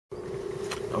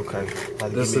Okay.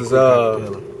 This is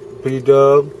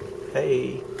B-Dub.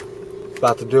 Hey.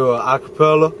 About to do an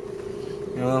acapella.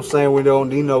 You know what I'm saying? We don't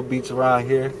need no beats around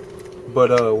here.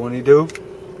 But when he do,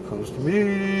 comes to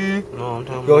me. No, I'm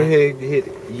talking Go about. ahead, hit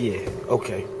it. Yeah,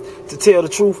 okay. To tell the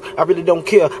truth, I really don't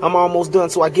care. I'm almost done,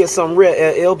 so I get something real.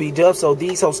 LB Dub, so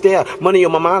these hoes stare. Money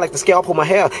on my mind like the scalp on my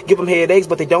hair. Give them headaches,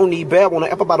 but they don't need bear. Want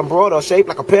an apple bottom broad or shaped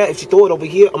like a pear. If she throw it over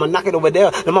here, I'ma knock it over there.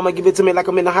 The mama give it to me like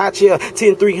I'm in a high chair.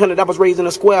 10-300, I was raised in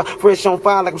a square. Fresh on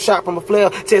fire like I'm shot from a flare.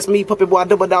 Test me, puppy boy,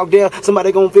 double dog there.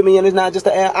 Somebody gon' feel me, and it's not just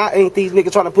the air. I ain't these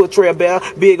niggas trying to put trail bear.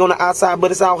 Big on the outside,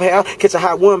 but it's out here. Catch a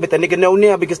hot one, but that nigga know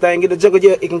now. Because they ain't get the jungle,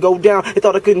 yeah, it can go down. They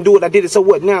thought I couldn't do it, I did it, so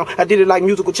what now? I did it like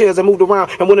musical chairs, I moved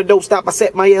around. And when the dope stopped, I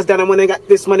set my ass down. And when they got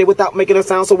this money without making a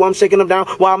sound, so I'm shaking them down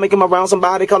while I'm making my round.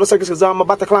 Somebody call a circus cause I'm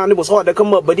about to climb. It was hard to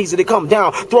come up, but easy to come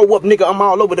down. Throw up, nigga, I'm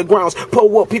all over the grounds.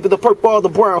 Pull up, people, the purple or the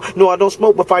brown. No, I don't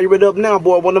smoke, but fire it up now,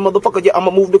 boy. When the motherfucker, yeah,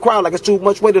 I'ma move the crowd like it's too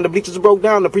much weight and the bleachers broke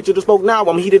down. The preacher just spoke now.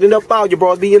 I'm heated it up out. Your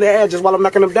bros be in the air just while I'm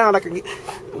knocking them down. I can get.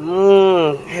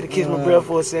 Had to kiss my breath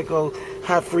for a second.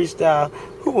 Hot freestyle.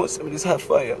 Who wants some of this hot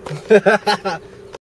fire?